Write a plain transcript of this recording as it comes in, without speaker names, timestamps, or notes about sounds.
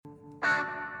Good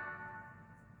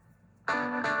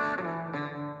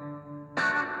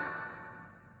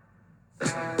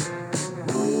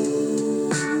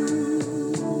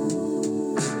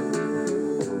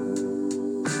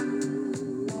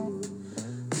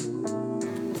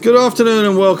afternoon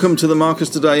and welcome to the Marcus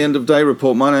Today End of Day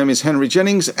Report. My name is Henry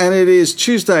Jennings and it is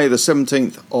Tuesday the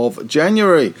 17th of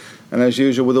January. And as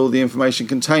usual with all the information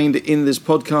contained in this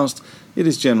podcast, it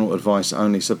is general advice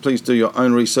only. So please do your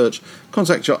own research,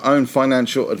 contact your own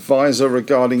financial advisor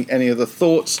regarding any of the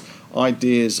thoughts,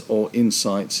 ideas or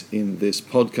insights in this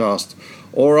podcast.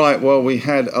 All right, well, we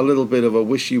had a little bit of a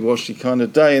wishy-washy kind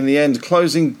of day in the end,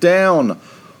 closing down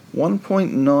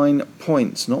 1.9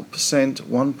 points, not percent,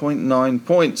 1.9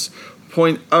 points,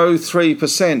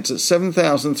 0.03% at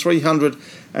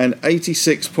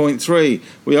 7,386.3.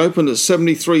 We opened at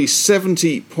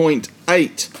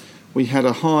 7370.8. We had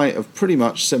a high of pretty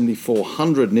much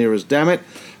 7,400 near us, damn it.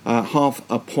 Half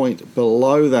a point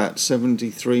below that,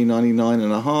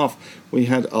 73.99.5. We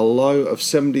had a low of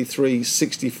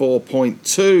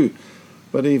 73.64.2.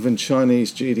 But even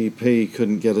Chinese GDP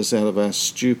couldn't get us out of our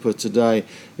stupor today.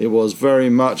 It was very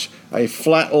much a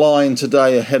flat line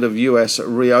today ahead of US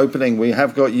reopening. We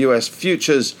have got US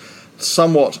futures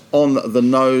somewhat on the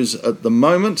nose at the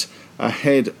moment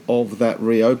ahead of that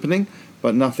reopening,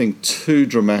 but nothing too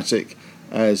dramatic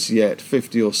as yet.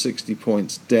 50 or 60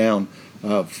 points down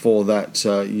for that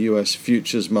US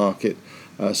futures market.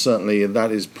 Certainly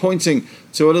that is pointing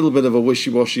to a little bit of a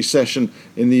wishy-washy session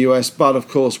in the US, but of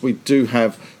course we do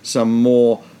have some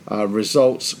more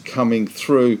results coming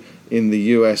through in the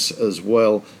US as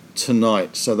well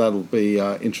tonight, so that'll be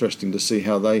interesting to see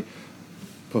how they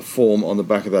perform on the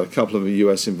back of that. A couple of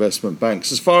US investment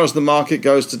banks. As far as the market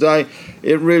goes today,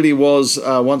 it really was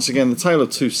once again the tale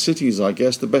of two cities, I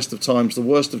guess. The best of times, the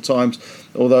worst of times,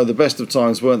 although the best of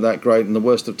times weren't that great and the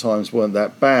worst of times weren't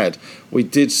that bad. We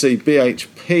did see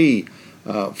BHP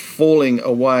falling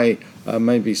away,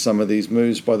 maybe some of these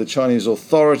moves by the Chinese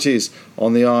authorities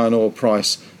on the iron ore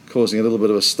price, causing a little bit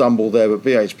of a stumble there, but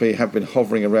BHP have been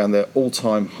hovering around their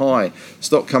all-time high.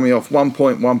 Stock coming off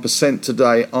 1.1%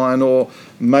 today. Iron ore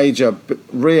major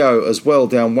Rio as well,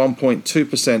 down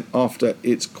 1.2% after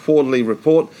its quarterly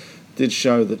report. Did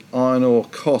show that iron ore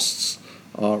costs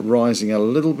are rising a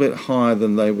little bit higher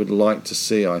than they would like to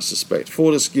see, I suspect.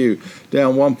 Fortescue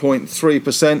down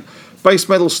 1.3%. Base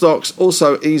metal stocks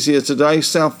also easier today.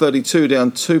 South 32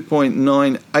 down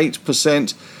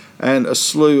 2.98%. And a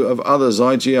slew of others.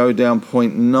 IGO down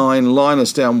 0.9,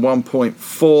 Linus down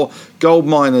 1.4, Gold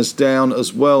Miners down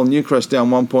as well, Newcrest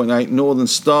down 1.8, Northern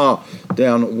Star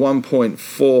down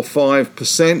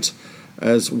 1.45%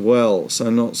 as well.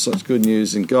 So not such good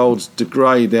news in gold. De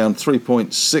Grey down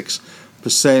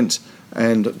 3.6%,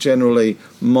 and generally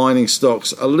mining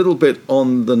stocks a little bit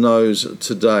on the nose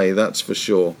today, that's for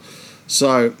sure.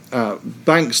 So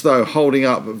banks though holding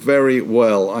up very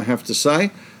well, I have to say.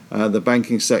 The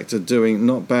banking sector doing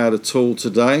not bad at all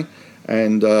today,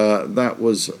 and that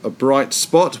was a bright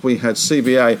spot. We had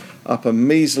CBA up a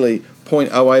measly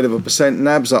 0.08%,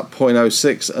 NABs up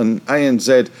 0.06%, and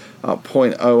ANZ up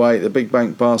 0.08%. The big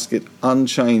bank basket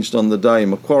unchanged on the day.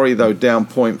 Macquarie, though, down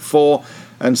 0.4%,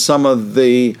 and some of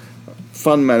the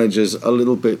fund managers a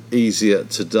little bit easier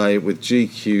today, with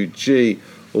GQG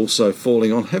also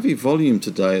falling on heavy volume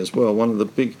today as well. One of the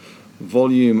big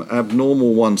volume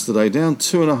abnormal ones today, down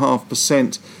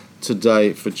 2.5%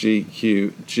 today for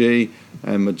GQG,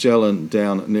 and Magellan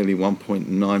down nearly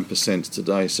 1.9%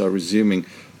 today, so resuming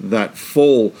that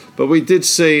fall. But we did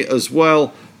see as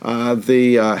well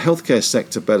the healthcare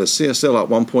sector better. CSL up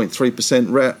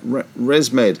 1.3%,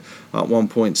 ResMed up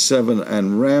 1.7%,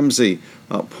 and Ramsay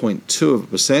up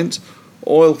 0.2%.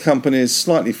 Oil companies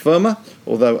slightly firmer,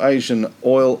 although Asian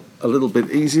oil a little bit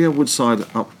easier. Woodside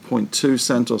up 0.2%,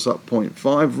 Santos up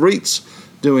 0.5%. REITs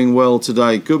doing well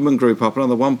today. Goodman Group up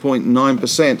another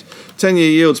 1.9%. 10-year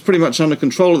yields pretty much under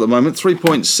control at the moment,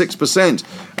 3.6%,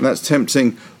 and that's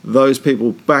tempting those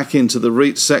people back into the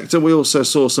REIT sector. We also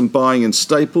saw some buying in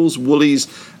Staples, Woolies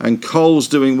and Coles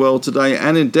doing well today,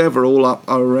 and Endeavour all up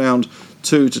around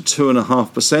 2 to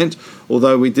 2.5%,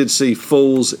 although we did see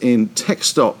falls in tech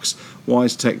stocks.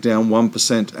 WiseTech down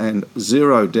 1% and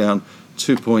Xero down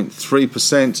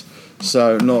 2.3%.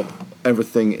 So not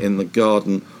everything in the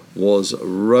garden was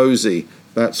rosy,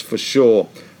 that's for sure.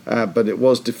 But it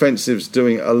was defensives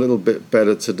doing a little bit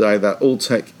better today. That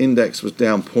Alltech index was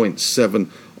down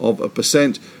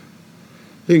 0.7%.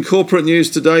 In corporate news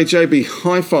today, JB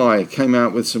Hi-Fi came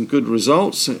out with some good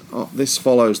results. This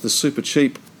follows the super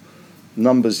cheap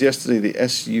numbers yesterday, the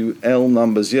SUL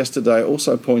numbers yesterday,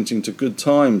 also pointing to good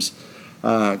times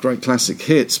great classic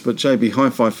hits, but JB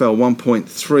Hi-Fi fell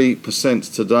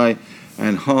 1.3% today,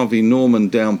 and Harvey Norman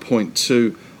down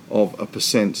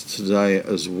 0.2% today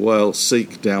as well.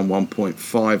 Seek down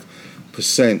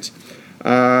 1.5%.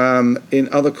 In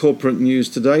other corporate news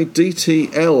today,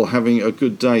 DTL having a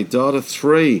good day.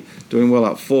 Data3 doing well,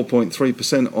 up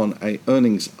 4.3% on a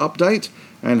earnings update.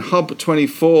 And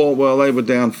Hub24, well, they were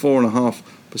down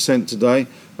 4.5% today.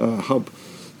 Hub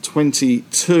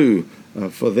 22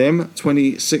 for them,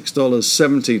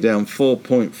 $26.70, down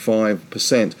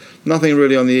 4.5%. Nothing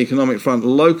really on the economic front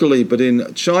locally, but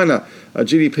in China,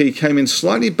 GDP came in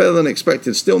slightly better than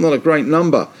expected. Still not a great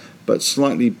number, but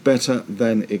slightly better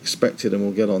than expected, and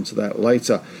we'll get onto that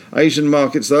later. Asian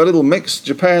markets, though, a little mixed.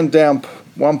 Japan down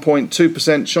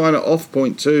 1.2%, China off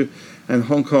 0.2%, and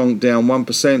Hong Kong down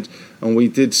 1%. And we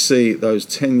did see those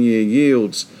 10-year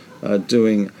yields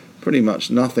doing pretty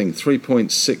much nothing,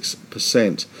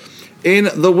 3.6%. In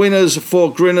the winners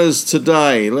for Grinners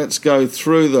today, let's go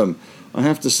through them. I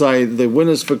have to say the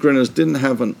winners for Grinners didn't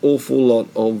have an awful lot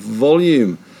of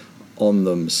volume on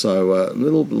them, so a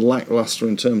little lackluster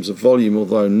in terms of volume,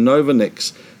 although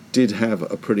Novanix did have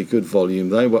a pretty good volume.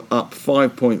 They were up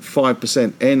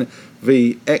 5.5%.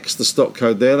 NVX, the stock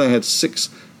code there, they had 6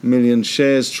 million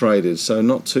shares traded, so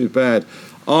not too bad.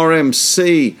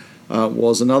 RMC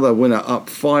was another winner, up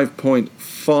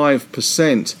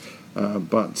 5.5%,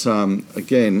 but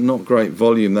again, not great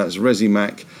volume. That's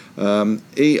Resimac.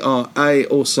 ERA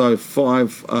also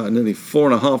nearly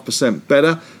 4.5%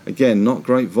 better. Again, not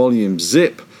great volume.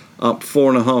 Zip up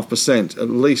 4.5%. At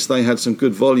least they had some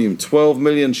good volume. 12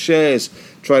 million shares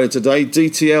traded today.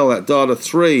 DTL, that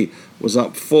Data3, was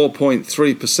up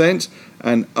 4.3%.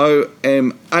 And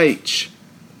OMH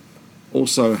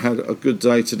also had a good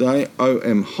day today.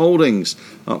 OM Holdings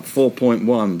up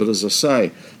 4.1%. But as I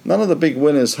say, none of the big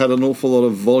winners had an awful lot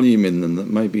of volume in them that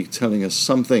may be telling us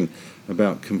something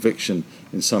about conviction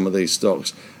in some of these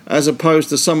stocks, as opposed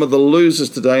to some of the losers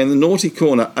today. In the naughty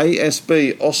corner,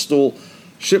 ASB, Austal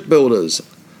Shipbuilders,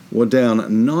 were down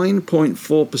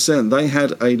 9.4%. They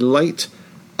had a late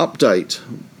update.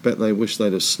 Bet they wish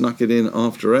they'd have snuck it in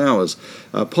after hours.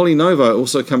 PolyNovo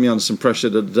also coming under some pressure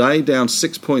today, down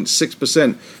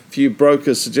 6.6%. Few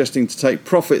brokers suggesting to take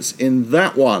profits in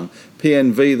that one.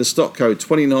 PNV, the stock code,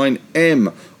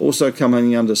 29M, also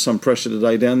coming under some pressure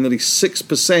today, down nearly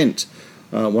 6%.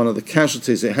 One of the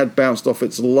casualties. It had bounced off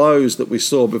its lows that we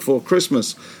saw before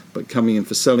Christmas, but coming in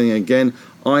for selling again.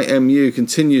 IMU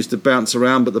continues to bounce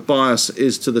around, but the bias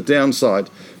is to the downside,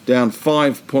 down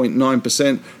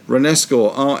 5.9%.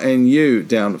 Renescore, RNU,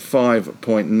 down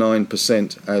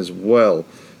 5.9% as well.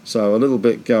 So a little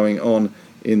bit going on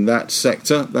in that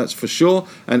sector, that's for sure.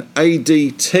 And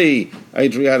ADT,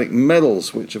 Adriatic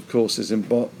Metals, which of course is in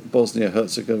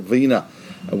Bosnia-Herzegovina,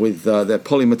 with their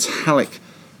polymetallic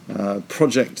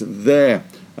project there,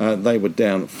 they were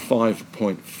down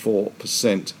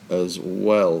 5.4% as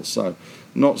well. So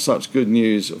not such good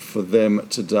news for them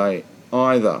today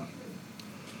either.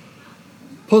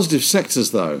 Positive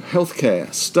sectors though,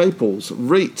 healthcare, staples,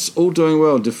 REITs, all doing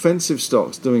well. Defensive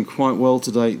stocks doing quite well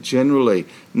today generally.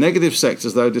 Negative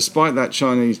sectors though, despite that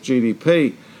Chinese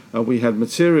GDP, we had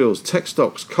materials, tech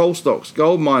stocks, coal stocks,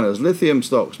 gold miners, lithium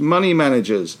stocks, money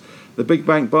managers. The big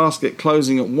bank basket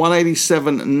closing at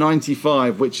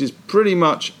 187.95, which is pretty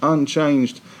much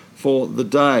unchanged for the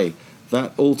day.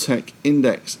 That all-tech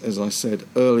index, as I said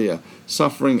earlier,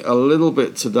 suffering a little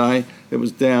bit today. It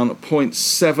was down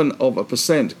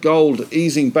 0.7%. Gold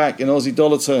easing back in Aussie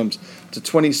dollar terms to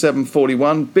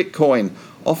 27.41. Bitcoin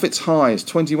off its highs,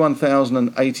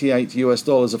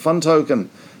 $21,088 a fund token.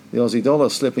 The Aussie dollar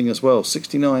slipping as well,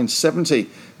 69.70.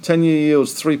 10-year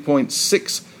yields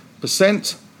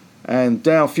 3.6%. And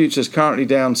Dow futures currently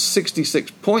down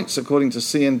 66 points according to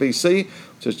CNBC,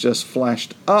 which has just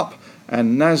flashed up.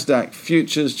 And NASDAQ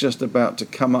futures just about to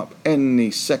come up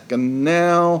any second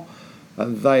now.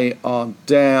 They are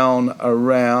down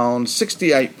around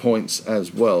 68 points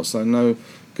as well. So no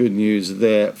good news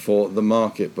there for the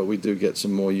market. But we do get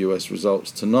some more US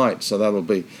results tonight, so that'll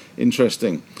be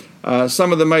interesting.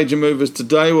 Some of the major movers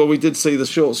today, well, we did see the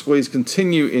short squeeze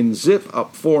continue in Zip,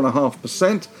 up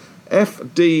 4.5%.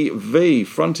 FDV,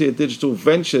 Frontier Digital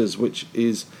Ventures, which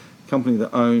is a company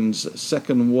that owns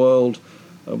Second World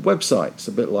websites,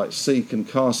 a bit like Seek and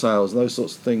car sales, those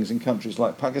sorts of things in countries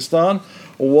like Pakistan,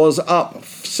 was up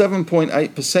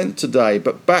 7.8% today.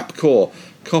 But Bapcor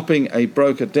copping a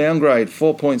broker downgrade,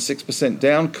 4.6%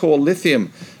 down. Core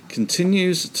Lithium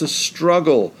continues to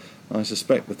struggle. I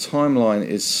suspect the timeline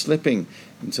is slipping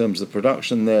in terms of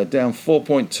production there, down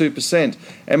 4.2%.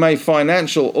 MA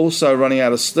Financial also running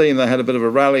out of steam. They had a bit of a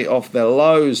rally off their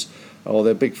lows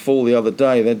their big fall the other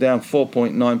day. They're down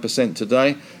 4.9%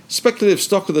 today. Speculative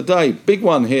stock of the day, big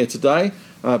one here today.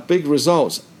 Big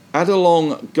results.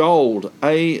 Adelong Gold,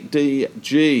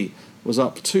 ADG, was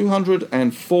up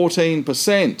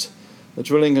 214%. The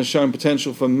drilling has shown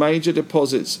potential for major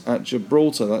deposits at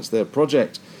Gibraltar. That's their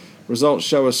project. Results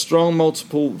show a strong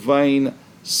multiple vein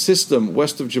system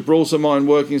west of Gibraltar mine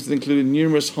workings that included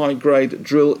numerous high-grade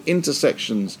drill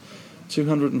intersections.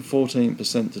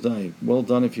 214% today. Well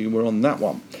done if you were on that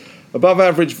one. Above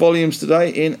average volumes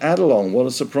today in Adelong. What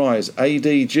a surprise.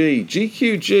 ADG.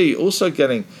 GQG also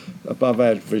getting above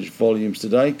average volumes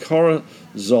today.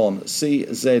 Corazon,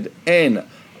 CZN,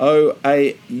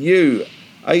 OAU,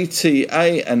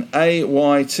 ATA and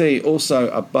AYT also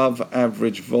above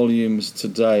average volumes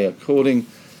today, according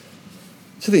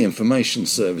to the information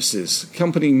services.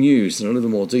 Company news in a little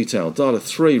more detail.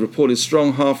 Data3 reported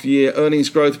strong half-year earnings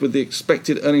growth, with the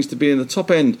expected earnings to be in the top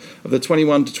end of the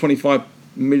 $21 to $25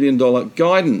 million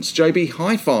guidance. JB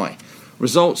Hi-Fi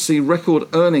results see record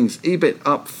earnings, EBIT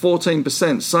up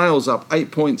 14%, sales up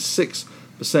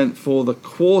 8.6% for the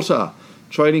quarter.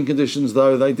 Trading conditions,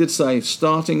 though, they did say,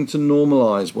 starting to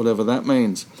normalise, whatever that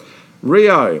means.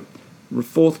 Rio,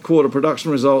 fourth quarter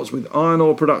production results with iron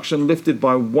ore production lifted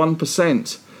by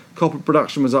 1%. Copper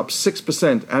production was up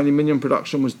 6%. Aluminium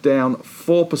production was down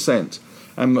 4%.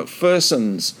 And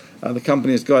McPherson's, the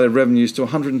company has guided revenues to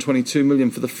 $122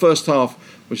 million for the first half,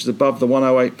 which is above the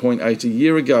 108.8 a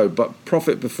year ago, but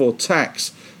profit before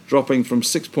tax dropping from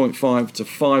 6.5 to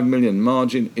 5 million.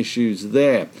 Margin issues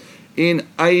there. In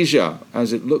Asia,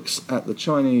 as it looks at the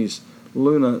Chinese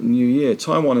Lunar New Year,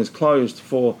 Taiwan is closed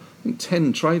for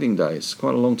 10 trading days,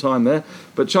 quite a long time there.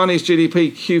 But Chinese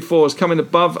GDP Q4 is coming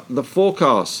above the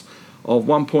forecast of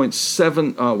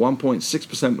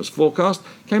 1.6% was forecast,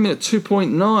 came in at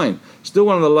 2.9, still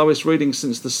one of the lowest readings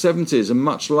since the 70s and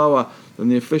much lower than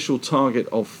the official target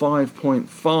of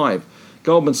 5.5.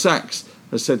 Goldman Sachs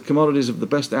has said commodities have the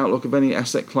best outlook of any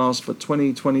asset class for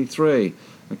 2023.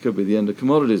 It could be the end of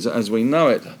commodities as we know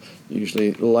it,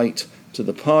 usually late to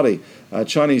the party.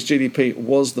 Chinese GDP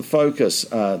was the focus,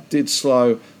 did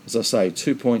slow, as I say,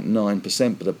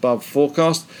 2.9%, but above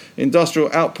forecast. Industrial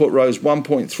output rose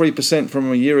 1.3% from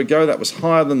a year ago. That was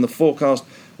higher than the forecast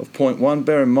of 0.1.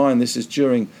 Bear in mind, this is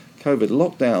during COVID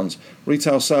lockdowns.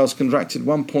 Retail sales contracted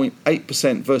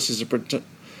 1.8% versus a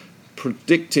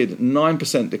predicted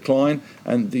 9% decline,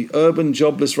 and the urban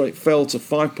jobless rate fell to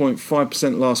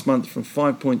 5.5% last month from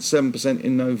 5.7%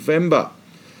 in November.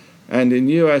 And in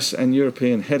US and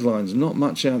European headlines, not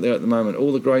much out there at the moment.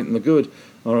 All the great and the good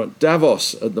are at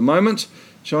Davos at the moment.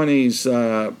 Chinese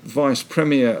Vice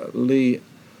Premier Liu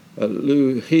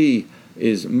He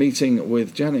is meeting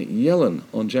with Janet Yellen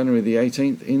on January the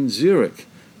 18th in Zurich.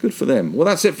 Good for them. Well,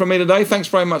 that's it from me today. Thanks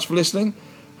very much for listening.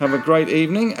 Have a great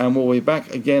evening, and we'll be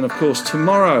back again, of course,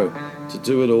 tomorrow to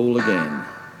do it all again.